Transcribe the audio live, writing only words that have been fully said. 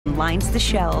lines the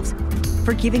shelves.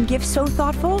 For giving gifts so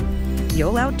thoughtful,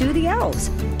 you'll outdo the elves.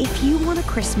 If you want a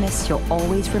Christmas you'll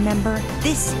always remember,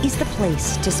 this is the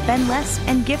place to spend less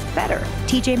and gift better.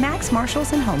 TJ Maxx,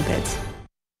 Marshalls, and HomeGoods.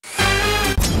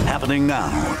 Happening now.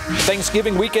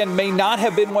 Thanksgiving weekend may not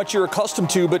have been what you're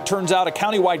accustomed to, but turns out a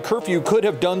countywide curfew could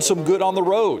have done some good on the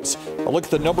roads. A look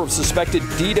at the number of suspected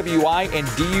DWI and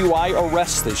DUI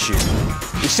arrests this year.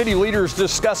 The city leaders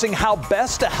discussing how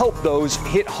best to help those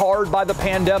hit hard by the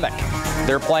pandemic.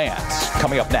 Their plans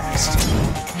coming up next.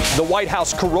 The White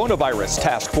House Coronavirus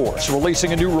Task Force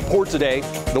releasing a new report today,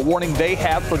 the warning they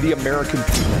have for the American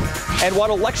people. And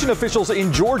what election officials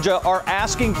in Georgia are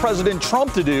asking President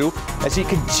Trump to do as he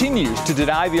continues to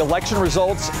deny the election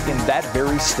results in that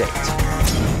very state.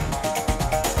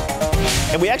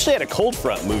 And we actually had a cold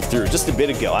front move through just a bit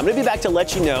ago. I'm going to be back to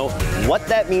let you know what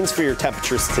that means for your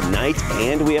temperatures tonight.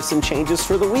 And we have some changes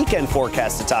for the weekend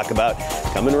forecast to talk about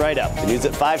coming right up. The news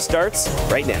at 5 starts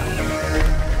right now.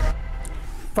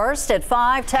 First at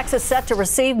 5, Texas set to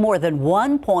receive more than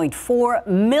 1.4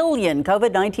 million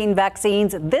COVID-19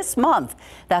 vaccines this month.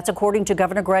 That's according to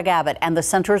Governor Greg Abbott and the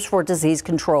Centers for Disease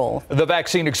Control. The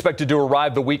vaccine expected to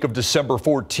arrive the week of December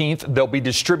 14th. They'll be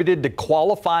distributed to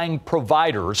qualifying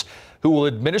providers who will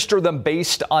administer them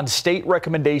based on state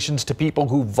recommendations to people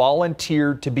who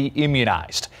volunteered to be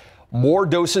immunized. More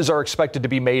doses are expected to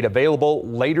be made available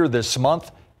later this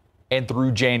month and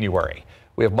through January.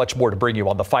 We have much more to bring you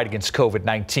on the fight against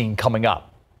COVID-19 coming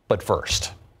up. But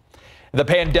first, the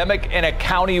pandemic and a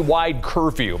county-wide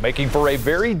curfew making for a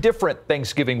very different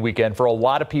Thanksgiving weekend for a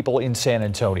lot of people in San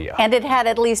Antonio. And it had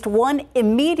at least one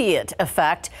immediate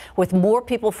effect. With more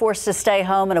people forced to stay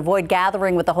home and avoid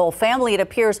gathering with the whole family, it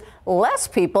appears less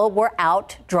people were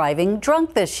out driving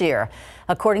drunk this year.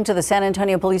 According to the San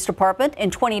Antonio Police Department,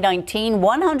 in 2019,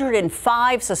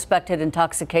 105 suspected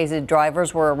intoxicated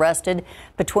drivers were arrested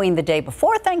between the day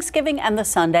before Thanksgiving and the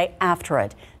Sunday after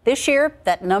it. This year,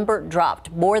 that number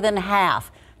dropped more than half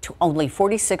to only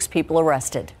 46 people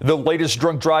arrested. The latest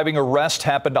drunk driving arrest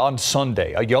happened on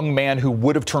Sunday. A young man who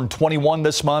would have turned 21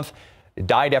 this month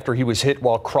died after he was hit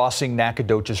while crossing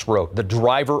Nacogdoches Road. The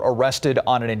driver arrested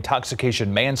on an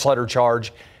intoxication manslaughter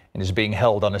charge and is being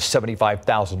held on a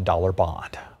 $75,000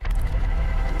 bond.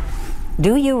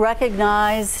 Do you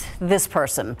recognize this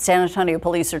person? San Marcos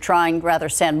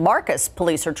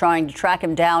police are trying to track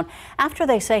him down after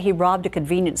they say he robbed a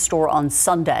convenience store on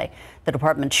Sunday. The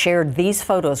department shared these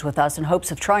photos with us in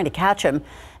hopes of trying to catch him.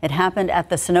 It happened at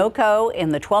the Sunoco in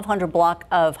the 1200 block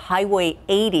of Highway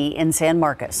 80 in San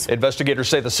Marcos. Investigators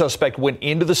say the suspect went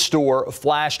into the store,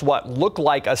 flashed what looked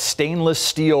like a stainless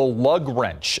steel lug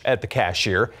wrench at the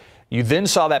cashier. You then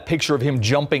saw that picture of him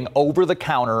jumping over the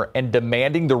counter and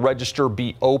demanding the register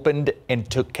be opened and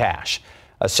took cash.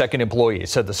 A second employee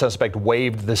said the suspect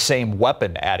waved the same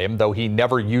weapon at him, though he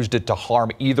never used it to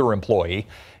harm either employee.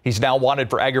 He's now wanted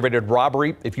for aggravated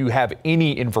robbery. If you have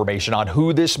any information on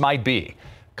who this might be,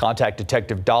 contact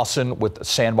Dawson with the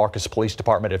San Marcos Police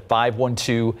Department at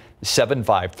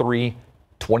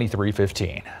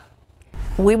 512-753-2315.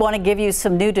 We want to give you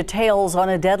some new details on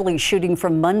a deadly shooting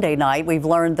from Monday night. We've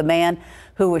learned the man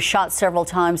who was shot several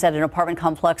times at an apartment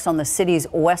complex on the city's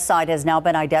west side has now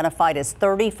been identified as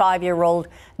 35-year-old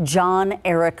John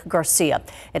Eric Garcia.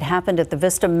 It happened at the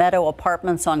Vista Meadow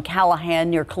Apartments on Callahan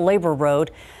near Calabro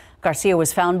Road. Garcia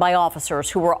was found by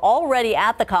officers who were already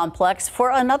at the complex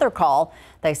for another call.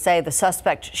 They say the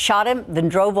suspect shot him, then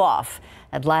drove off.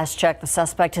 At last check, the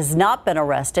suspect has not been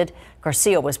arrested.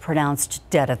 Garcia was pronounced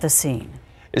dead at the scene.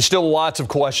 There's still lots of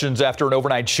questions after an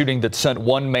overnight shooting that sent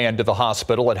one man to the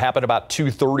hospital. It happened about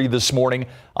 2:30 this morning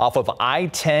off of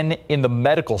I-10 in the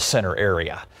medical center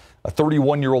area. A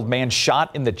 31-year-old man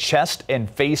shot in the chest and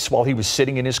face while he was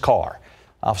sitting in his car.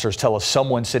 Officers tell us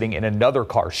someone sitting in another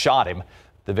car shot him.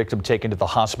 The victim taken to the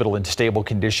hospital in stable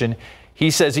condition.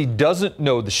 He says he doesn't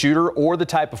know the shooter or the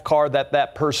type of car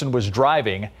that person was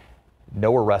driving.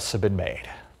 No arrests have been made.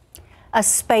 A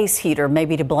space heater may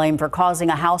be to blame for causing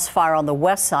a house fire on the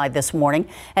west side this morning.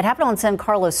 It happened on San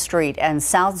Carlos Street and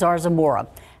South Zarzamora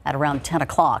at around 10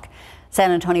 o'clock.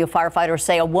 San Antonio firefighters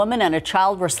say a woman and a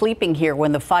child were sleeping here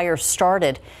when the fire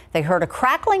started. They heard a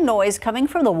crackling noise coming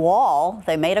from the wall.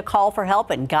 They made a call for help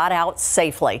and got out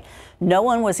safely. No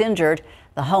one was injured.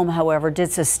 The home, however,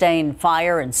 did sustain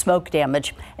fire and smoke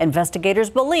damage. Investigators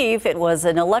believe it was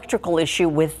an electrical issue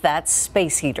with that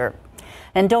space heater.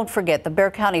 And don't forget, the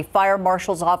Bexar County Fire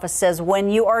Marshal's office says when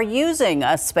you are using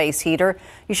a space heater,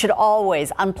 you should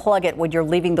always unplug it when you're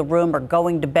leaving the room or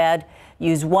going to bed.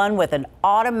 Use one with an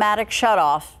automatic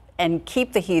shutoff and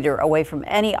keep the heater away from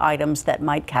any items that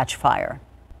might catch fire.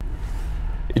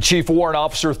 Chief Warrant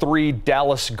Officer 3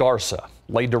 Dallas Garza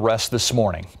laid to rest this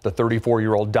morning. The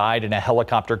 34-year-old died in a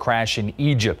helicopter crash in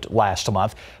Egypt last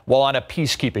month while on a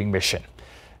peacekeeping mission.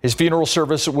 His funeral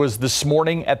service was this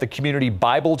morning at the Community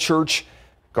Bible Church.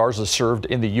 Garza served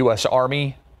in the U.S.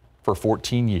 Army for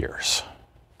 14 years.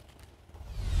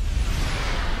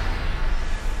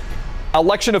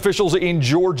 Election officials in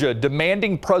Georgia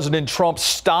demanding President Trump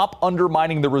stop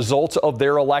undermining the results of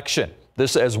their election.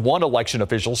 This as one election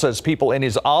official says people in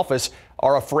his office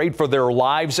are afraid for their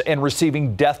lives and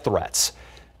receiving death threats.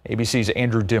 ABC's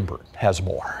Andrew Dimbert has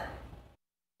more.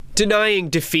 Denying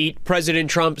defeat, President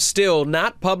Trump still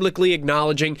not publicly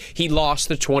acknowledging he lost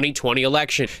the 2020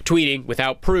 election, tweeting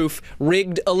without proof,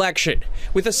 rigged election.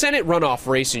 With a Senate runoff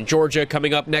race in Georgia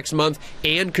coming up next month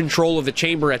and control of the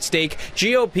chamber at stake,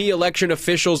 GOP election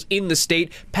officials in the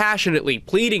state passionately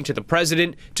pleading to the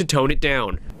president to tone it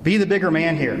down. Be the bigger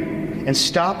man here and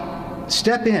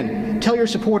step in, tell your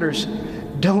supporters,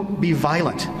 don't be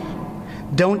violent,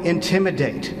 don't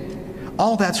intimidate.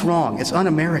 All that's wrong, it's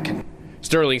un-American.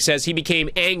 Sterling says he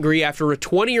became angry after a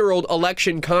 20-year-old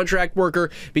election contract worker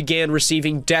began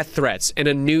receiving death threats and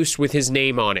a noose with his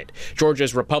name on it.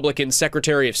 Georgia's Republican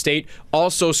Secretary of State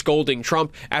also scolding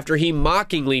Trump after he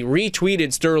mockingly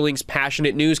retweeted Sterling's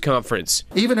passionate news conference.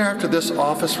 Even after this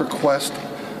office request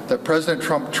that President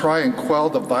Trump try and quell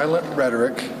the violent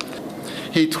rhetoric,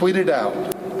 he tweeted out,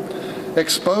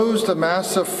 "Expose the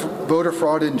massive voter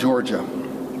fraud in Georgia."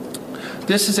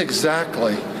 This is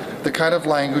exactly the kind of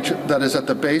language that is at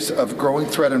the base of growing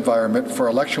threat environment for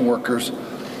election workers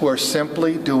who are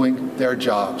simply doing their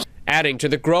jobs. Adding to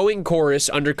the growing chorus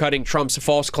undercutting Trump's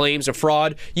false claims of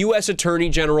fraud, U.S. Attorney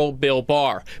General Bill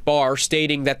Barr. Barr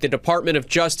stating that the Department of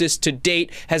Justice to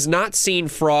date has not seen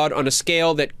fraud on a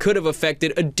scale that could have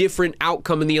affected a different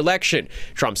outcome in the election.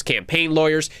 Trump's campaign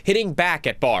lawyers hitting back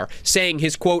at Barr, saying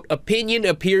his, quote, opinion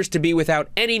appears to be without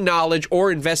any knowledge or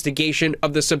investigation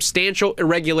of the substantial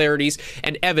irregularities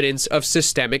and evidence of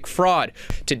systemic fraud.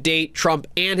 To date, Trump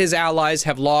and his allies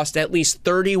have lost at least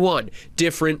 31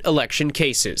 different election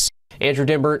cases. Andrew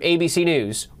Dimbert, ABC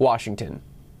News, Washington.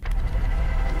 All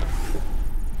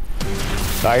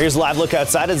right, here's a live look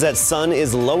outside as that sun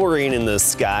is lowering in the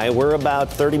sky. We're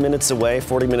about 40 minutes away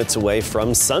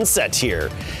from sunset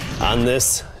here on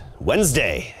this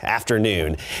Wednesday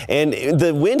afternoon. And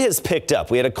the wind has picked up.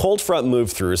 We had a cold front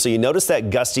move through, so you notice that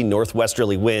gusty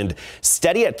northwesterly wind,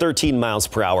 steady at 13 miles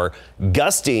per hour,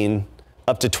 gusting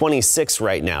up to 26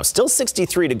 right now. Still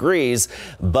 63 degrees,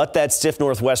 but that stiff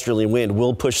northwesterly wind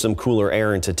will push some cooler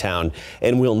air into town,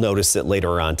 and we'll notice it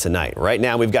later on tonight. Right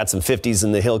now, we've got some 50s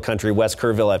in the Hill Country, West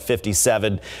Kerrville at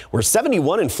 57. We're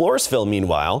 71 in Floresville,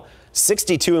 meanwhile.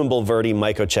 62 in Bulverde,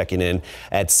 Mico checking in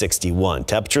at 61.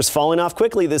 Temperatures falling off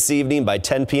quickly this evening by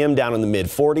 10 p.m. down in the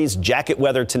mid-40s. Jacket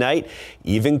weather tonight,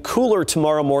 even cooler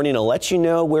tomorrow morning. I'll let you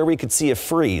know where we could see a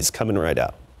freeze coming right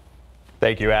up.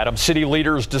 Thank you, Adam. City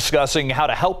leaders discussing how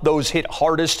to help those hit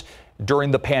hardest during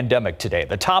the pandemic today.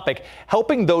 The topic,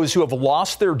 helping those who have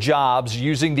lost their jobs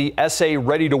using the SA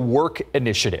Ready to Work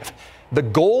initiative. The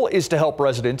goal is to help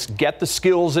residents get the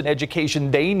skills and education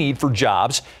they need for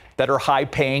jobs that are high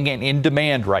paying and in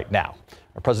demand right now.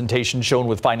 A presentation shown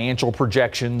with financial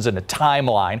projections and a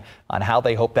timeline on how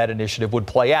they hope that initiative would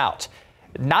play out.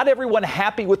 Not everyone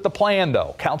happy with the plan,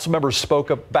 though. Council members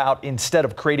spoke about instead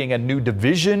of creating a new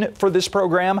division for this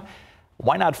program,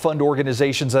 why not fund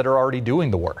organizations that are already doing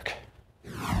the work?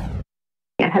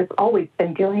 It has always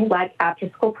been doing like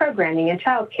after-school programming and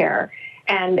childcare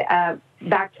and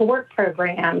back to work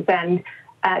programs and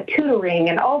tutoring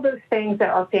and all those things that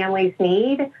our families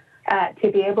need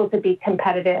to be able to be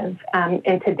competitive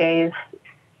in today's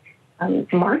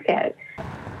market.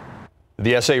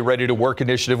 The SA Ready to Work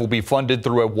initiative will be funded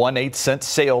through a 1/8 cent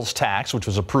sales tax, which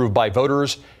was approved by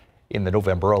voters in the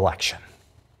November election.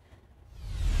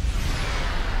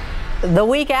 The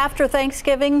week after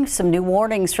Thanksgiving, some new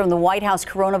warnings from the White House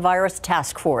Coronavirus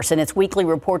Task Force. In its weekly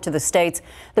report to the states,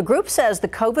 the group says the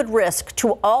COVID risk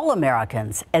to all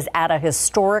Americans is at a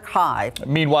historic high.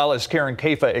 Meanwhile, as Karen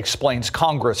Kafa explains,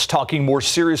 Congress talking more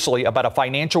seriously about a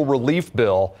financial relief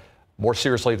bill, more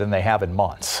seriously than they have in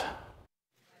months.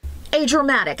 A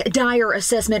dramatic, dire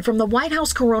assessment from the White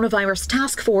House Coronavirus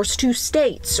Task Force to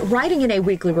states. Writing in a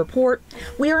weekly report,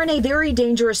 we are in a very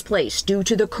dangerous place due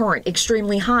to the current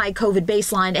extremely high COVID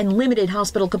baseline and limited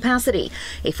hospital capacity.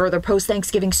 A further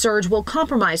post-Thanksgiving surge will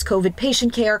compromise COVID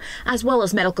patient care as well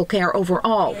as medical care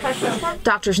overall.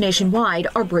 Doctors nationwide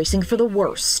are bracing for the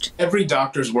worst. Every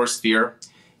doctor's worst fear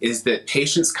is that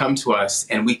patients come to us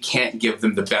and we can't give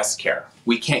them the best care.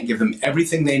 We can't give them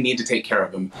everything they need to take care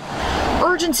of them.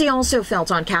 Urgency also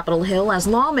felt on Capitol Hill as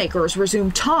lawmakers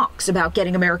resumed talks about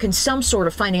getting Americans some sort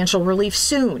of financial relief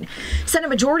soon. Senate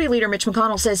Majority Leader Mitch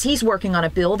McConnell says he's working on a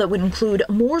bill that would include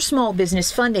more small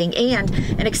business funding and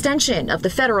an extension of the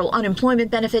federal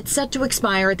unemployment benefit set to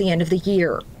expire at the end of the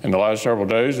year. In the last several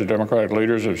days, the Democratic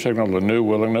leaders have signaled a new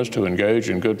willingness to engage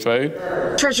in good faith.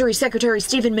 Treasury Secretary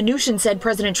Steven Mnuchin said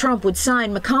President Trump would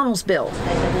sign McConnell's bill.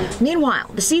 Meanwhile,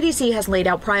 the CDC has laid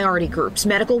out priority groups,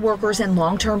 medical workers and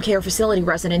long-term care facility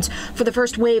residents for the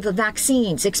first wave of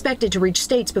vaccines expected to reach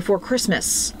states before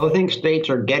Christmas. I think states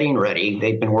are getting ready.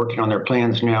 They've been working on their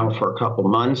plans now for a couple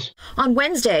months. On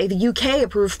Wednesday, the UK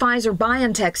approved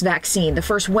Pfizer-BioNTech's vaccine, the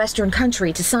first Western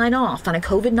country to sign off on a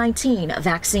COVID-19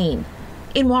 vaccine.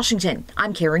 In Washington,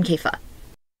 I'm Karen Kafa.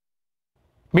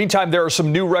 Meantime, there are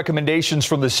some new recommendations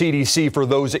from the CDC for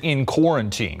those in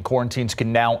quarantine. Quarantines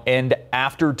can now end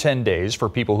after 10 days for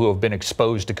people who have been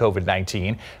exposed to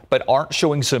COVID-19 but aren't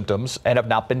showing symptoms and have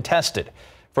not been tested.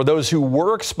 For those who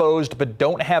were exposed but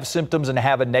don't have symptoms and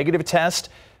have a negative test,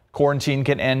 quarantine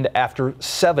can end after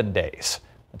 7 days.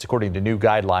 That's according to new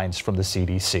guidelines from the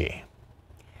CDC.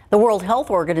 The World Health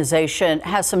Organization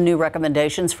has some new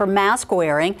recommendations for mask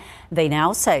wearing. They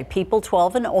now say people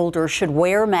 12 and older should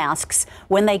wear masks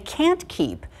when they can't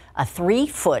keep a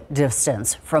 3-foot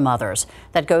distance from others.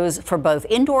 That goes for both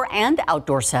indoor and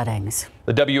outdoor settings.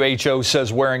 The WHO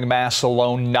says wearing masks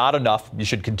alone not enough. You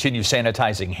should continue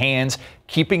sanitizing hands,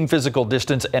 keeping physical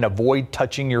distance, and avoid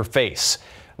touching your face.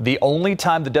 The only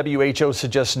time the WHO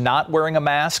suggests not wearing a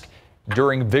mask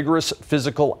during vigorous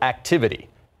physical activity,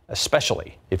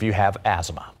 especially if you have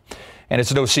asthma. And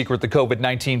it's no secret the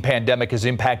COVID-19 pandemic has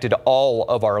impacted all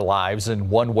of our lives in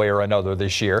one way or another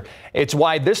this year. It's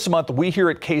why this month we here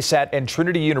at KSAT and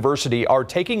Trinity University are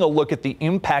taking a look at the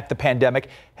impact the pandemic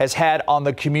has had on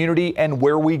the community and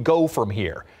where we go from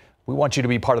here. We want you to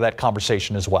be part of that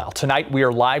conversation as well. Tonight we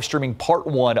are live streaming part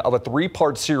 1 of a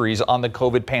 3-part series on the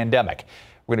COVID pandemic.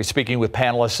 We're going to be speaking with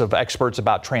panelists of experts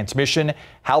about transmission,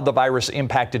 how the virus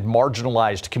impacted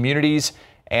marginalized communities,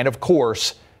 and of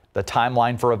course, the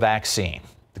timeline for a vaccine.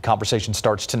 The conversation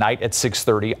starts tonight at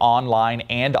 6:30 online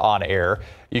and on air.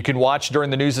 You can watch during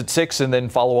the news at 6 and then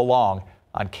follow along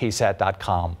on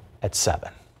KSAT.com at 7.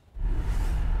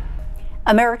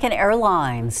 American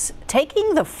Airlines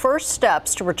taking the first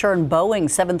steps to return Boeing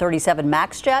 737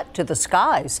 MAX jet to the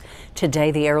skies.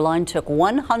 Today, the airline took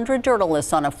 100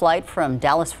 journalists on a flight from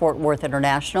Dallas-Fort Worth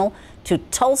International to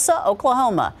Tulsa,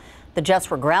 Oklahoma. The jets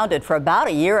were grounded for about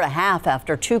a year and a half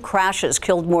after 2 crashes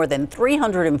killed more than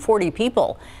 340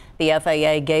 people. The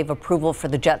FAA gave approval for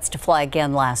the jets to fly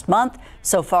again last month.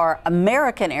 So far,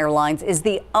 American Airlines is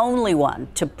the only one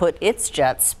to put its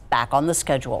jets back on the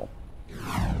schedule.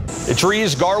 The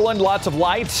trees, garland, lots of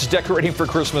lights. Decorating for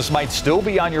Christmas might still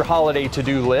be on your holiday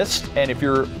to-do list. And if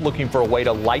you're looking for a way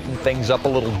to lighten things up a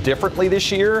little differently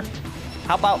this year,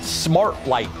 how about smart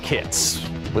light kits?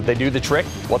 Would they do the trick?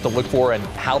 What to look for and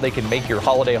how they can make your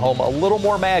holiday home a little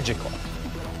more magical.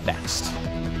 Next.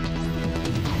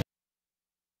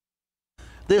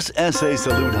 This SA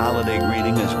Salute holiday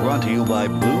greeting is brought to you by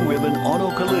Blue Ribbon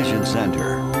Auto Collision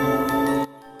Center.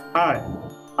 Hi,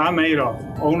 I'm Adolf,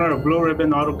 owner of Blue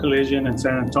Ribbon Auto Collision in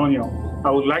San Antonio.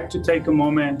 I would like to take a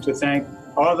moment to thank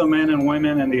all the men and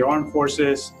women in the armed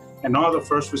forces and all the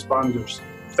first responders.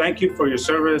 Thank you for your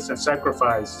service and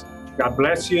sacrifice. God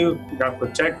bless you, God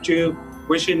protect you,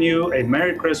 wishing you a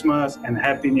Merry Christmas and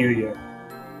Happy New Year.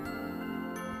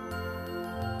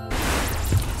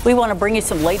 We want to bring you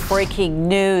some late-breaking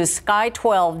news. Sky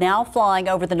 12 now flying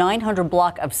over the 900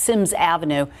 block of Sims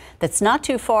Avenue. That's not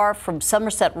too far from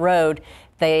Somerset Road.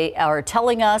 They are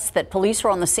telling us that police are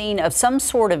on the scene of some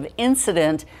sort of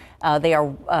incident. They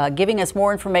are giving us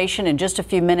more information in just a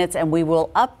few minutes, and we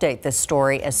will update this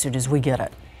story as soon as we get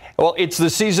it. Well, it's the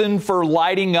season for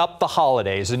lighting up the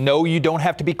holidays. And no, you don't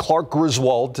have to be Clark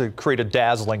Griswold to create a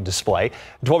dazzling display.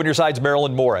 12 on your side's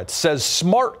Marilyn Moritz says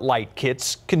smart light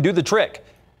kits can do the trick.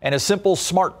 And a simple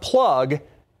smart plug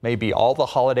may be all the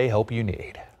holiday help you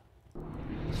need.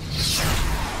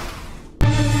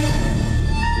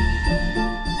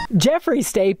 Jeffrey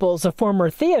Staples, a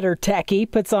former theater techie,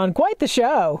 puts on quite the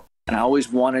show. And I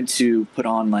always wanted to put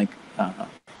on like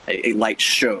a light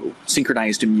show,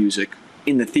 synchronized to music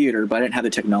in the theater, but I didn't have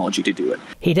the technology to do it.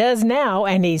 He does now,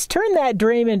 and he's turned that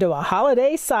dream into a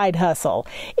holiday side hustle.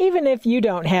 Even if you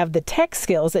don't have the tech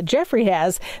skills that Jeffrey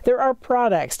has, there are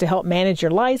products to help manage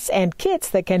your lights and kits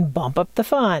that can bump up the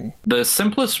fun. The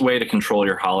simplest way to control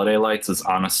your holiday lights is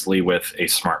honestly with a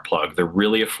smart plug. They're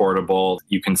really affordable.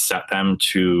 You can set them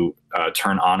to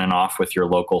turn on and off with your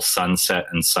local sunset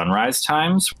and sunrise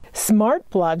times. Smart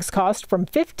plugs cost from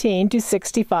 $15 to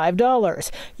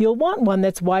 $65. You'll want one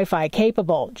that's Wi-Fi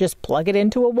capable. Just plug it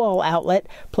into a wall outlet,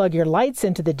 plug your lights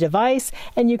into the device,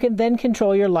 and you can then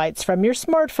control your lights from your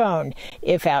smartphone.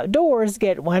 If outdoors,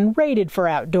 get one rated for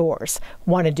outdoors.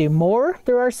 Want to do more?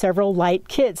 There are several light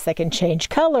kits that can change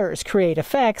colors, create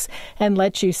effects, and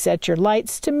let you set your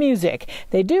lights to music.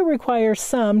 They do require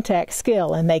some tech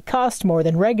skill, and they cost more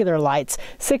than regular lights,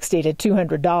 $60 to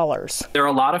 $200. They're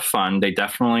a lot of fun. They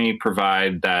definitely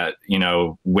provide that,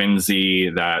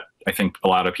 whimsy that I think a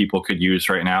lot of people could use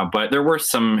right now, but there were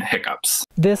some hiccups.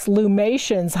 This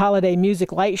Lumations holiday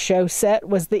music light show set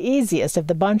was the easiest of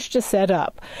the bunch to set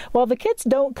up. While the kits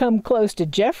don't come close to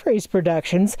Jeffrey's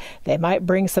productions, they might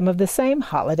bring some of the same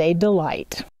holiday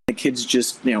delight. The kids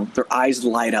just, their eyes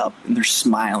light up and they're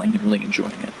smiling and really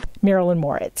enjoying it. Marilyn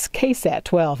Moritz, KSAT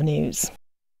 12 News.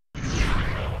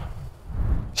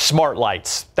 Smart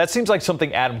lights. That seems like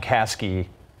something Adam Caskey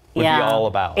would be all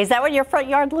about. Is that what your front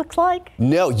yard looks like?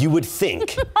 No, you would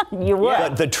think. You would.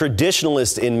 But the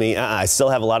traditionalist in me, I still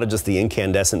have a lot of just the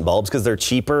incandescent bulbs because they're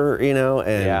cheaper,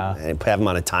 and have them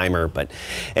on a timer. But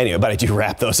anyway, I do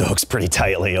wrap those oaks pretty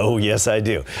tightly. Oh, yes, I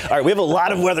do. All right, we have a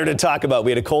lot of weather to talk about.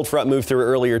 We had a cold front move through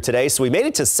earlier today, so we made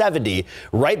it to 70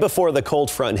 right before the cold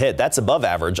front hit. That's above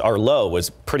average. Our low was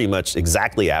pretty much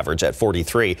exactly average at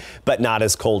 43, but not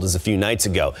as cold as a few nights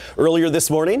ago. Earlier this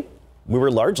morning, we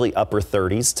were largely upper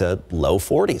 30s to low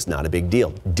 40s. Not a big deal.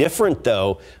 Different,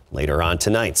 though, later on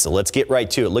tonight. So let's get right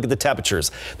to it. Look at the temperatures.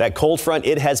 That cold front,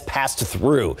 it has passed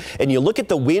through. And you look at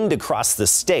the wind across the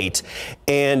state,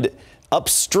 and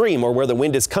upstream, or where the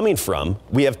wind is coming from,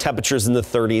 we have temperatures in the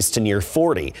 30s to near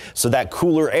 40. So that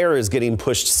cooler air is getting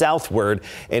pushed southward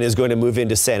and is going to move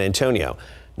into San Antonio.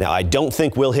 Now, I don't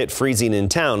think we'll hit freezing in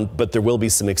town, but there will be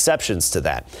some exceptions to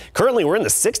that. Currently, we're in the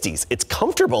 60s. It's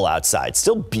comfortable outside,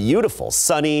 still beautiful,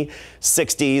 sunny,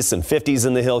 60s and 50s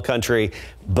in the hill country,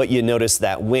 but you notice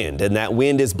that wind, and that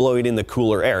wind is blowing in the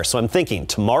cooler air. So I'm thinking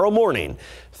tomorrow morning,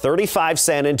 35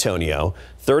 San Antonio,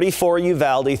 34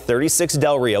 Uvalde, 36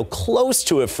 Del Rio, close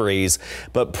to a freeze,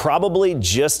 but probably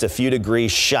just a few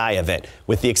degrees shy of it,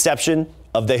 with the exception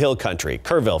of the hill country.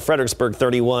 Kerrville, Fredericksburg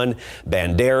 31,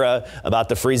 Bandera about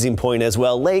the freezing point as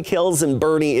well. Lake Hills and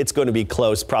Bernie, it's going to be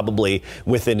close, probably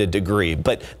within a degree,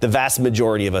 but the vast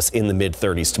majority of us in the mid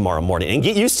 30s tomorrow morning. And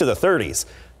get used to the 30s.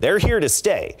 They're here to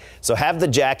stay. So have the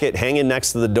jacket hanging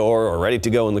next to the door or ready to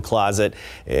go in the closet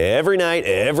every night,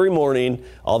 every morning,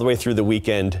 all the way through the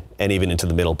weekend and even into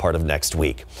the middle part of next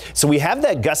week. So we have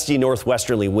that gusty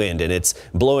northwesterly wind, and it's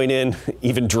blowing in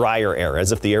even drier air,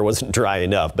 as if the air wasn't dry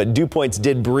enough. But dew points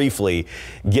did briefly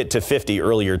get to 50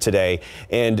 earlier today,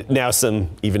 and now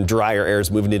some even drier air is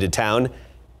moving into town.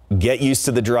 Get used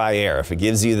to the dry air. If it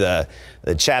gives you the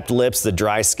chapped lips, the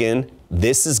dry skin,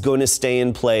 this is going to stay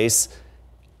in place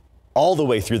all the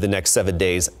way through the next 7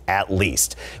 days at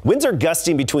least. Winds are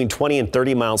gusting between 20 and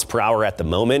 30 miles per hour at the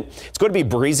moment. It's going to be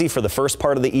breezy for the first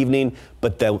part of the evening,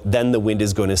 but then the wind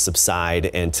is going to subside.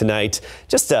 And tonight,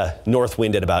 just a north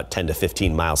wind at about 10 to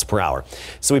 15 miles per hour.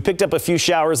 So we picked up a few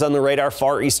showers on the radar.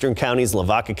 Far eastern counties,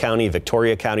 Lavaca County,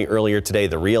 Victoria County earlier today.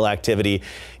 The real activity.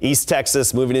 East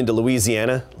Texas moving into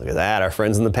Louisiana. Look at that, our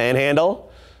friends in the Panhandle.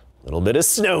 A little bit of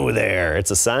snow there.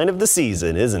 It's a sign of the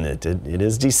season, isn't it? It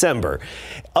is December.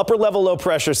 Upper level low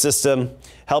pressure system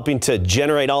helping to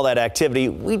generate all that activity.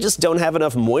 We just don't have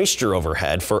enough moisture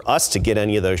overhead for us to get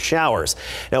any of those showers.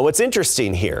 Now, what's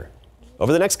interesting here,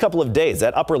 over the next couple of days,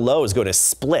 that upper low is going to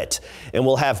split, and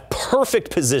we'll have perfect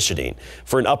positioning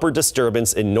for an upper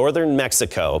disturbance in northern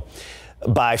Mexico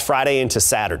by Friday into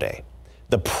Saturday.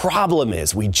 The problem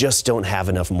is we just don't have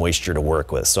enough moisture to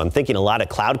work with. So I'm thinking a lot of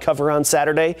cloud cover on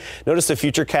Saturday. Notice the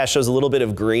futurecast shows a little bit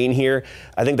of green here.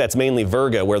 I think that's mainly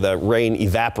Virga, where the rain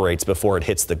evaporates before it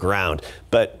hits the ground.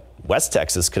 But West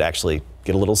Texas could actually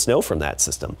get a little snow from that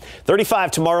system.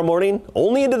 35 tomorrow morning,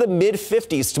 only into the mid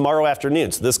 50s tomorrow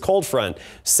afternoon. So this cold front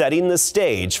setting the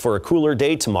stage for a cooler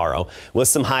day tomorrow with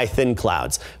some high thin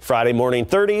clouds. Friday morning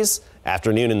 30s,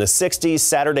 afternoon in the 60s,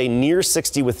 Saturday near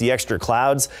 60 with the extra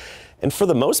clouds. And for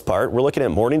the most part, we're looking at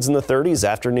mornings in the 30s,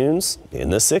 afternoons in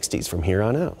the 60s from here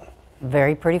on out.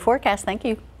 Very pretty forecast. Thank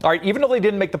you. All right, even though they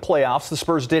didn't make the playoffs, the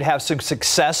Spurs did have some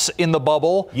success in the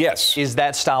bubble. Yes. Is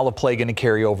that style of play going to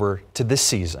carry over to this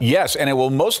season? Yes, and it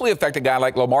will mostly affect a guy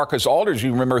like LaMarcus Aldridge,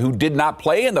 you remember, who did not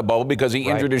play in the bubble because he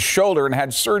injured his shoulder and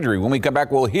had surgery. When we come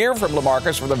back, we'll hear from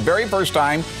LaMarcus for the very first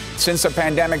time since the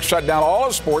pandemic shut down all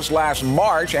of sports last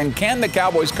March. And can the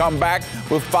Cowboys come back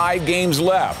with 5 games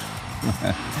left?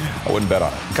 I wouldn't bet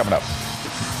on it. Coming up.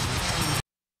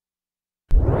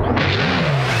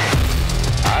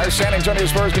 Our San Antonio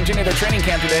Spurs continue their training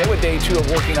camp today with day 2 of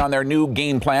working on their new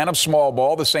game plan of small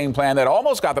ball, the same plan that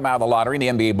almost got them out of the lottery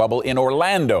in the NBA bubble in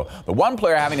Orlando. The one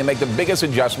player having to make the biggest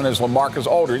adjustment is LaMarcus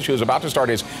Aldridge, who is about to start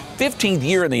his 15th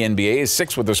year in the NBA. He's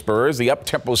 6th with the Spurs. The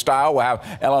up-tempo style will have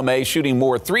LMA shooting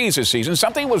more threes this season,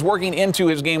 something was working into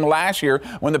his game last year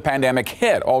when the pandemic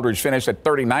hit. Aldridge finished at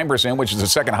 39%, which is the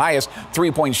second highest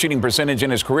three-point shooting percentage in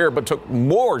his career, but took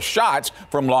more shots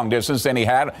from long distance than he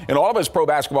had in all of his pro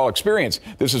basketball experience.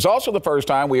 This is also the first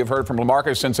time we have heard from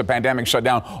LaMarcus since the pandemic shut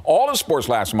down all of sports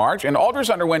last March, and Aldridge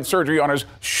underwent surgery on his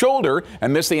shoulder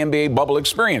and missed the NBA bubble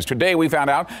experience. Today, we found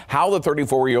out how the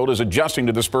 34-year-old is adjusting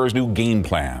to the Spurs' new game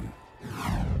plan.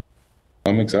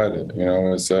 I'm excited. You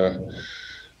know, it's a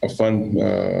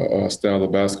fun style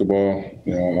of basketball.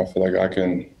 You know, I feel like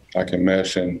I can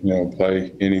mesh and, you know,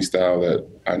 play any style that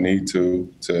I need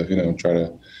to, you know, try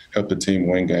to help the team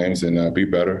win games and be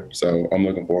better. So I'm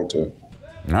looking forward to it.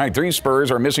 All right, 3 Spurs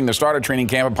are missing the start of training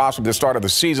camp and possibly the start of the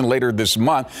season later this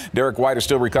month. Derek White is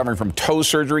still recovering from toe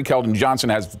surgery. Keldon Johnson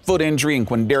has foot injury, and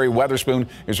Quindary Weatherspoon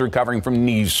is recovering from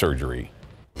knee surgery.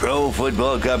 Pro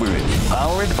football coverage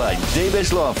powered by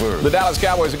Davis Law Firm. The Dallas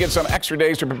Cowboys get some extra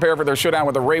days to prepare for their showdown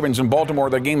with the Ravens in Baltimore.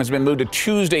 Their game has been moved to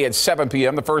Tuesday at 7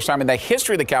 p.m. The first time in the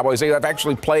history of the Cowboys they have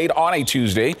actually played on a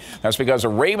Tuesday. That's because the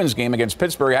Ravens game against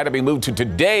Pittsburgh had to be moved to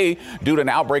today due to an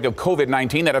outbreak of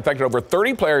COVID-19 that affected over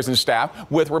 30 players and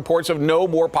staff, with reports of no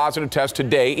more positive tests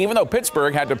today, even though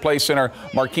Pittsburgh had to place center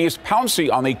Marquise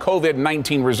Pouncey on the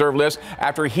COVID-19 reserve list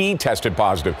after he tested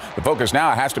positive. The focus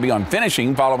now has to be on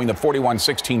finishing following the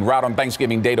 41-16 rout on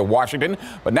Thanksgiving Day to Washington.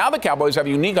 But now the Cowboys have a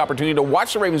unique opportunity to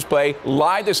watch the Ravens play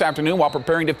live this afternoon while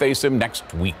preparing to face them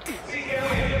next week.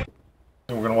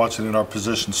 We're going to watch it in our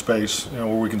position space, you know,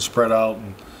 where we can spread out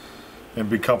and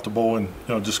be comfortable and,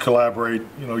 you know, just collaborate.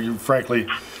 You know, you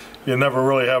never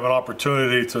really have an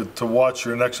opportunity to watch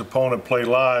your next opponent play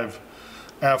live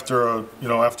after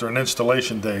an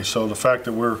installation day. So the fact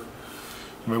that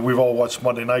we've all watched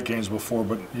Monday night games before,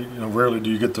 but you know, rarely do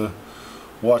you get to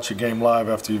watch a game live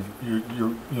after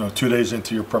you're 2 days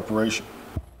into your preparation.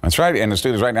 That's right, and the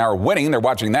Steelers right now are winning. They're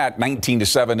watching that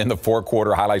 19-7 in the fourth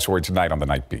quarter. Highlights for tonight on the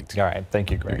Night Beat. All right,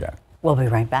 thank you, Greg. We'll be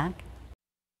right back.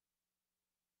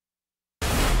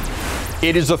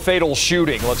 It is a fatal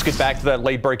shooting. Let's get back to that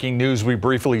late-breaking news we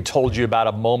briefly told you about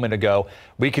a moment ago.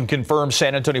 We can confirm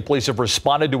San Antonio police have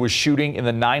responded to a shooting in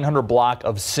the 900 block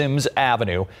of Sims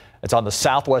Avenue. It's on the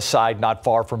southwest side, not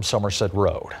far from Somerset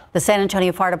Road. The San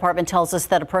Antonio Fire Department tells us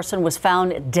that a person was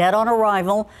found dead on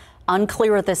arrival.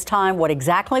 Unclear at this time what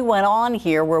exactly went on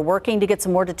here. We're working to get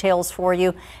some more details for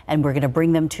you, and we're going to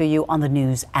bring them to you on the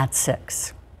news at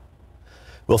 6.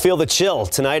 We'll feel the chill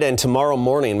tonight and tomorrow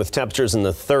morning with temperatures in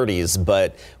the 30s,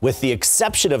 but with the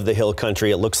exception of the hill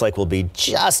country, it looks like we'll be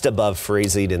just above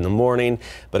freezing in the morning.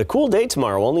 But a cool day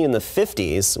tomorrow, only in the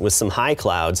 50s with some high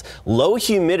clouds. Low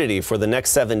humidity for the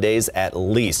next 7 days at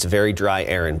least. Very dry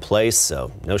air in place,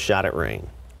 so no shot at rain.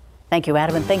 Thank you,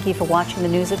 Adam, and thank you for watching the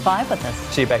news at 5 with us.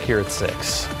 See you back here at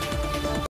 6.